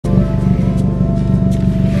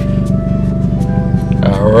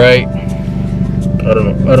Alright. I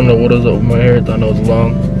don't know what is up with my hair. I thought it was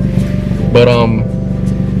long. But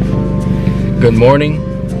good morning.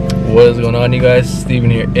 What is going on, you guys? Steven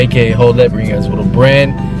here, aka Hold Up, bringing you guys with a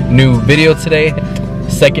brand new video today.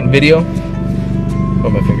 Second video. Oh,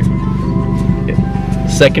 my finger. Yeah.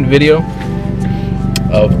 Second video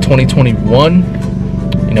of 2021.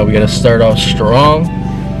 You know, we gotta start off strong.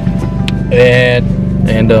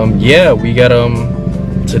 And yeah, we got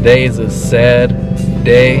today is a sad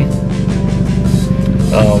day.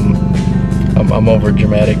 I'm over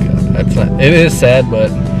dramatic. That's not, it is sad, but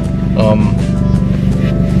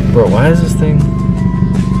bro, why is this thing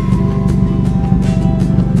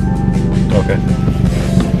okay?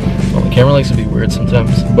 Well, the camera likes to be weird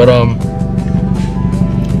sometimes, but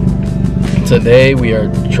today we are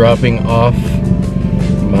dropping off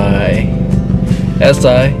my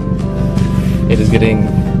SI. It is getting,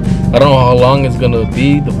 I don't know how long it's gonna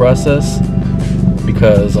be, the process,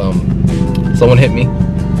 because someone hit me.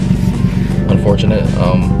 Unfortunate.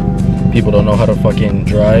 People don't know how to fucking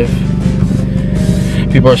drive.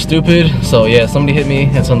 People are stupid. So yeah, somebody hit me.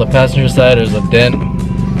 It's on the passenger side. There's a dent.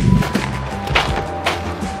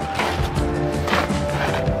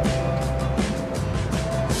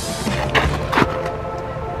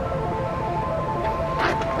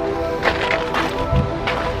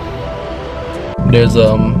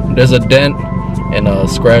 There's a dent and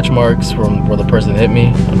scratch marks from where the person hit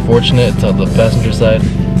me. Unfortunate. It's on the passenger side.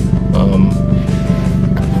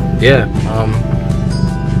 Yeah,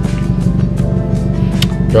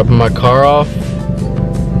 dropping my car off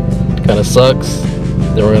kind of sucks.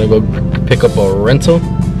 Then we're gonna go pick up a rental.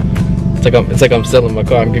 It's like I'm selling my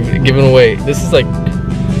car. I'm giving away. This is like,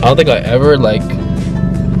 I don't think I ever like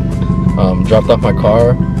dropped off my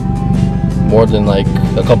car more than like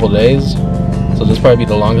a couple days. So this probably be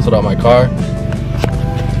the longest without my car.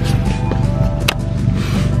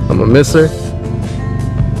 I'm a misser.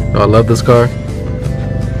 Oh, I love this car.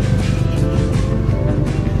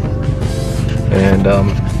 And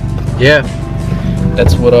yeah,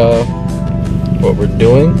 that's what we're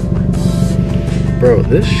doing. Bro,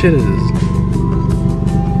 this shit is,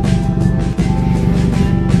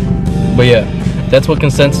 but yeah, that's what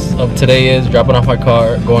consensus of today is. Dropping off my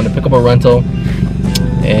car, going to pick up a rental.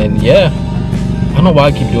 And yeah, I don't know why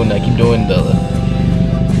I keep doing that. I keep doing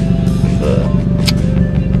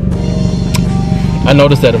I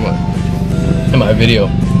noticed that in my video.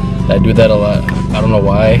 I do that a lot. I don't know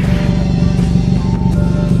why.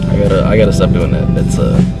 I gotta stop doing that. It's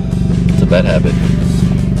a bad habit.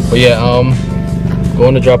 But yeah,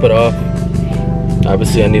 going to drop it off.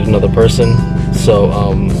 Obviously I need another person. So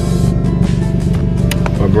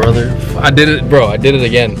my brother, I did it, bro. I did it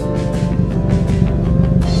again.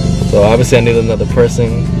 So obviously I need another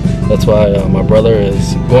person. That's why my brother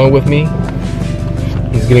is going with me.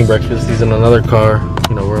 He's getting breakfast. He's in another car.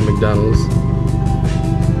 You know, we're at McDonald's.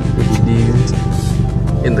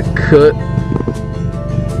 In the cut.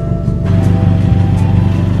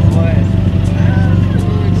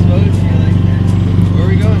 Where are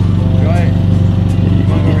we going? Go ahead. You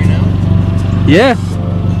want to go right now? Yeah.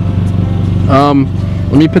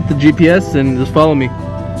 Let me put the GPS and just follow me.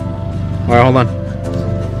 Alright, hold on.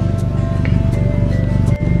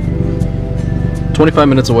 25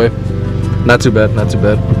 minutes away. Not too bad, not too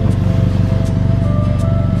bad.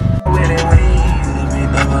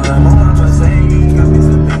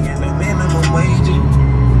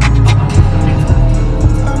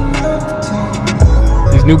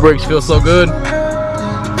 These new brakes feel so good.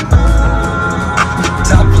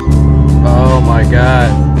 Oh my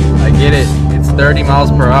god. I get it. It's 30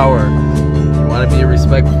 miles per hour. You want to be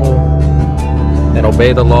respectful and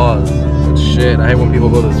obey the laws. But shit, I hate when people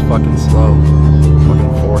go this fucking slow.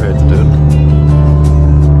 Fucking foreheads, dude.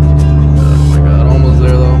 Oh my god, almost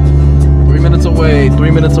there though. 3 minutes away,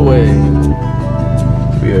 3 minutes away.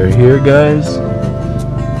 We are here, guys.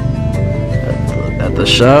 At the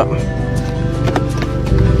shop.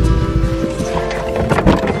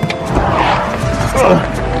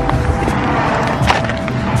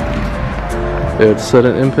 Dude,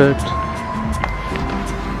 sudden impact.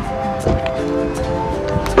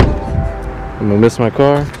 I'm gonna miss my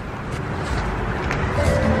car.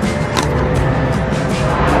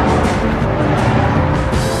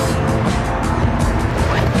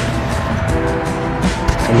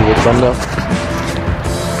 Let me get thumbed up.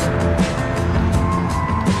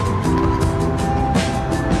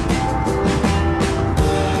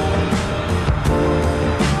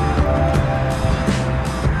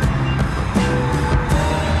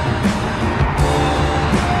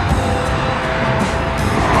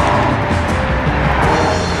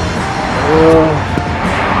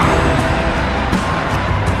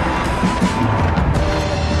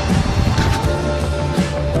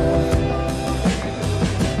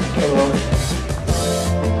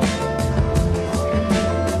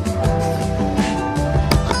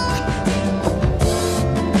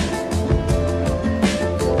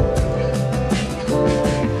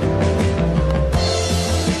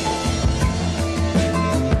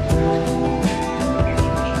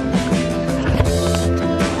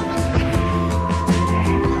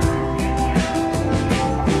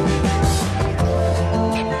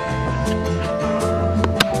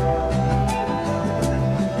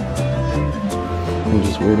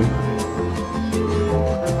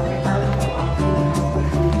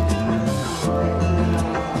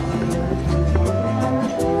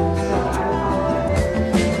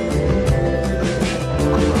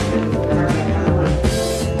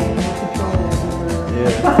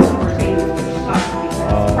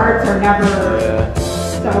 parts are never,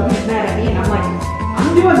 so he's mad at me and I'm like,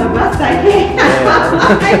 I'm doing the best I can.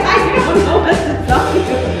 I don't know what to tell you.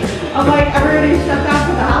 I'm like, everybody shut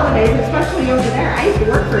down for the holidays, especially over there. I used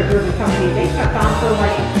to work for a German company. They shut down for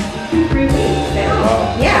like 2-3 weeks.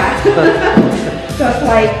 Yeah. So it's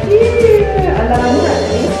like, yeah. And then I'm here,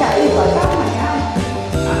 and these guys are like, oh my God.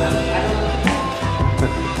 I don't know.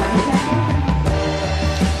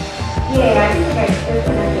 Yeah, I think I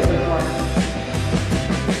disconnected before.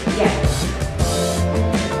 Yes.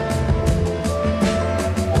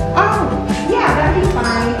 Oh, yeah, that'd be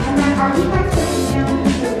fine. And then are you guys putting down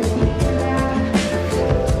the receipt for that?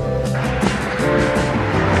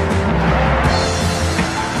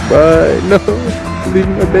 Bye. No,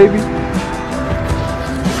 leaving my baby.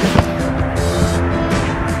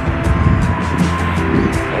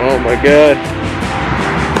 Oh my God.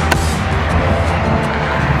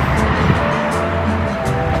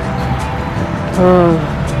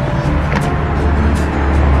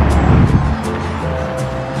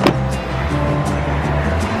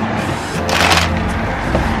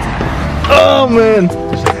 Oh man.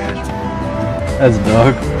 That's a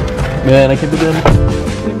dog. Man, I can't be done.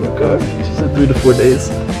 Leave my car. She said 3 to 4 days.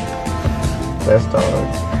 That's dog.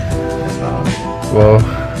 Well,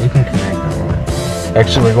 You can connect that one.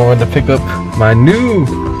 actually we're going to pick up my new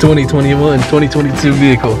 2022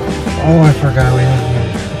 vehicle. Oh, I forgot we had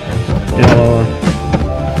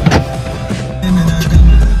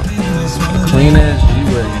Clean as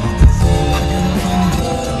G-Wagon.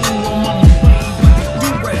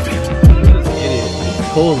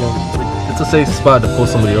 Pull them. It's a safe spot to pull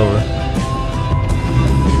somebody over.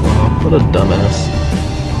 Wow, what a dumbass.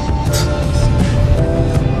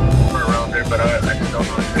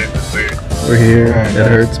 We're here. It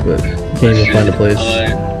hurts, but can't even find a place. I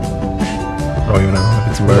don't even know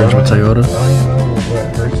if it's merged with Toyota. I don't even know what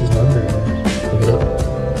Hertz's number is. Look it up.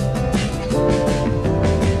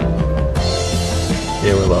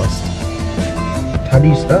 Yeah, we're lost. How do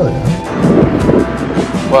you spell it?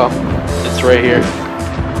 Well, it's right here.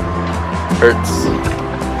 Hurts.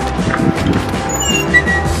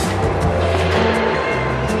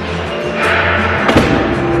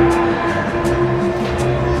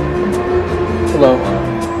 Hello.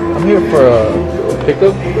 I'm here for a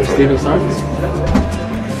pickup for Steven Sons.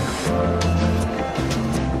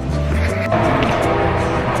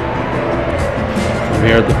 I'm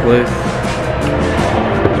here at the place.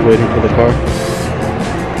 Just waiting for the car.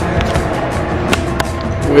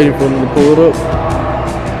 Waiting for them to pull it up.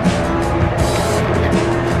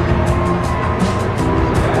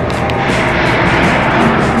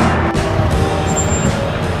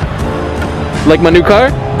 Like my new car?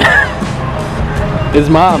 It's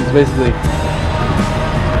mom's, basically.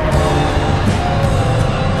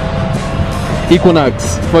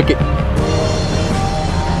 Equinox. Fuck it.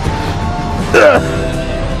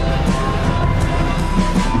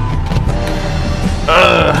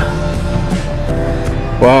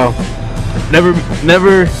 Wow. Never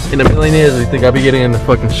in a million years I think I'll be getting in the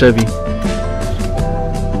fucking Chevy.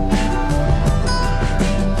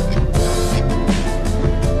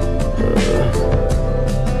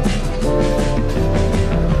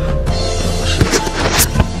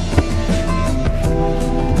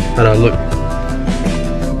 How do I look?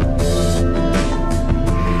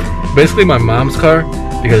 Basically my mom's car,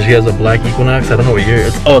 because she has a black Equinox. I don't know what year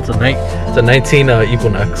it's. Oh, it's a 19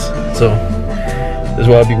 Equinox. So this is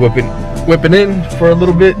why I'll be whipping in for a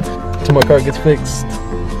little bit till my car gets fixed.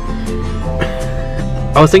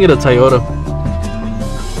 I was thinking of Toyota,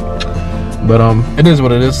 but it is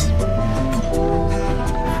what it is.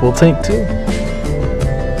 Full tank too.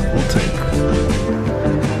 Full tank.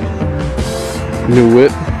 New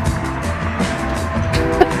whip.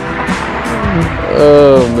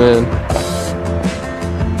 Oh man.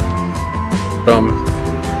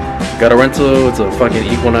 Got a rental. It's a fucking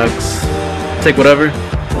Equinox. Take whatever.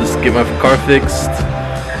 Just get my car fixed.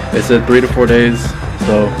 They said 3 to 4 days.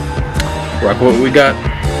 So rock what we got.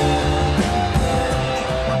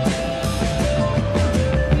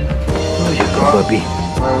 Oh, you good puppy.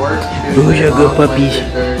 My work. Oh, you good puppy.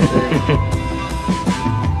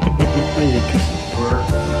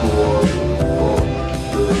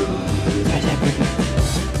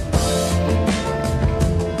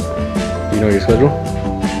 You know your schedule?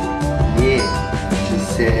 Yeah, she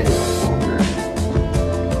said over.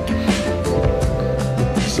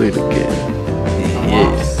 Say it again.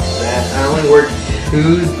 Yes. I only work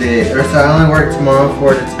Tuesday, or so I only work tomorrow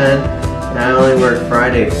 4 to 10, and I only work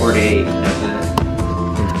Friday 4 to 8. That's it.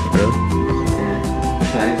 Really? Yeah.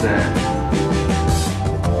 Besides that.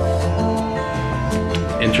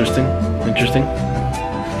 Interesting. Interesting.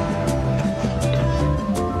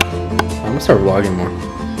 start vlogging more.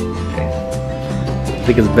 I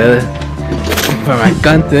think it's better for my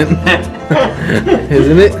content.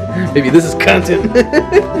 Isn't it? Maybe this is content.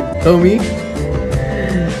 Homie.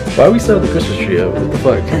 Why are we still have the Christmas tree up? What the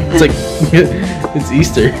fuck? It's like it's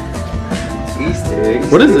Easter. Easter.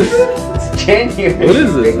 What is this? It's January. What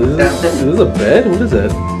is this? Is this a bed? What is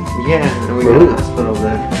that? Yeah, we got a hospital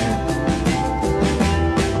bed.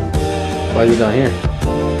 Why is it down here?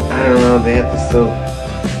 I don't know, they have to still.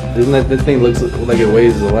 Isn't that this thing looks like it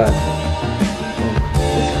weighs a lot?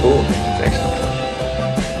 It's cool. It's actually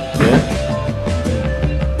Yeah.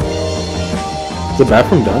 Is the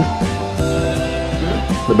bathroom done?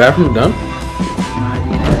 The bathroom done?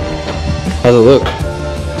 How's it look?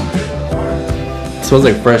 It smells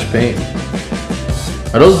like fresh paint.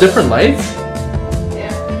 Are those different lights?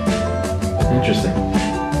 Yeah. Interesting.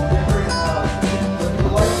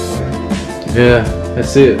 Yeah, I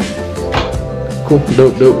see it. Cool.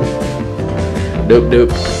 Dope, dope. Dope,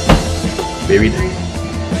 dope. Baby.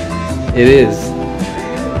 It is.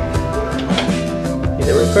 You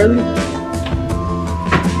there, right, Carly?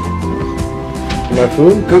 My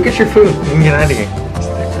food? Go get your food. You can get out of here.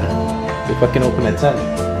 They fucking open at 10.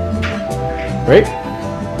 Right?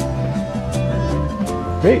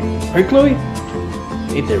 Right? Right, Chloe?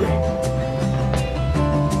 Ain't that right?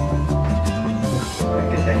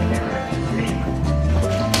 Get that camera.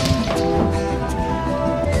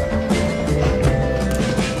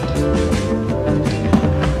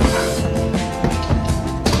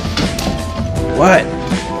 What?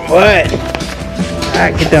 What? Ah,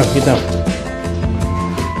 get down, get down.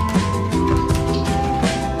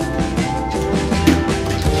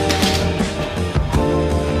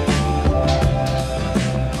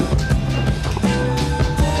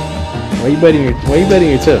 Why are you biting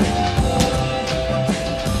your tip?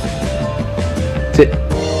 Tip.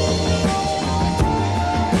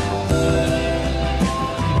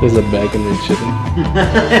 There's a bag in there chilling.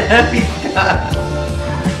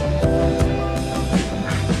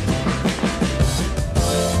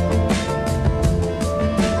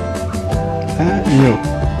 No.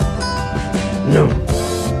 No.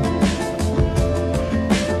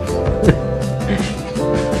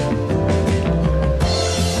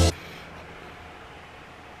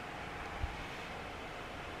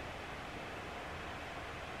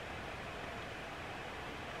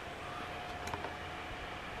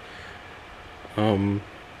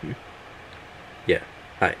 Yeah.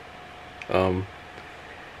 Hi.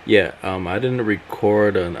 Yeah, I didn't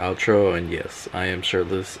record an outro, and yes, I am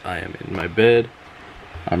shirtless. I am in my bed.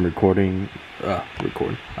 I'm recording.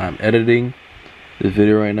 I'm editing this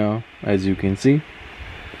video right now, as you can see.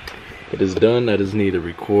 It is done. I just need to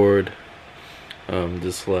record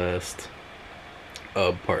this last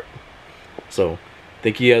part. So,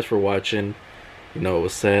 thank you guys for watching. You know, it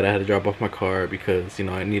was sad I had to drop off my car because, you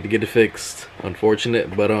know, I need to get it fixed.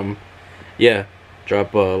 Unfortunate, but yeah,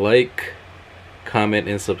 drop a like, comment,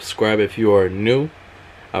 and subscribe if you are new.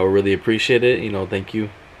 I would really appreciate it. You know, thank you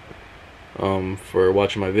for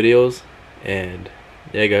watching my videos, and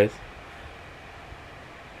yeah guys,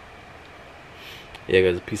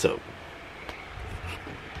 peace out.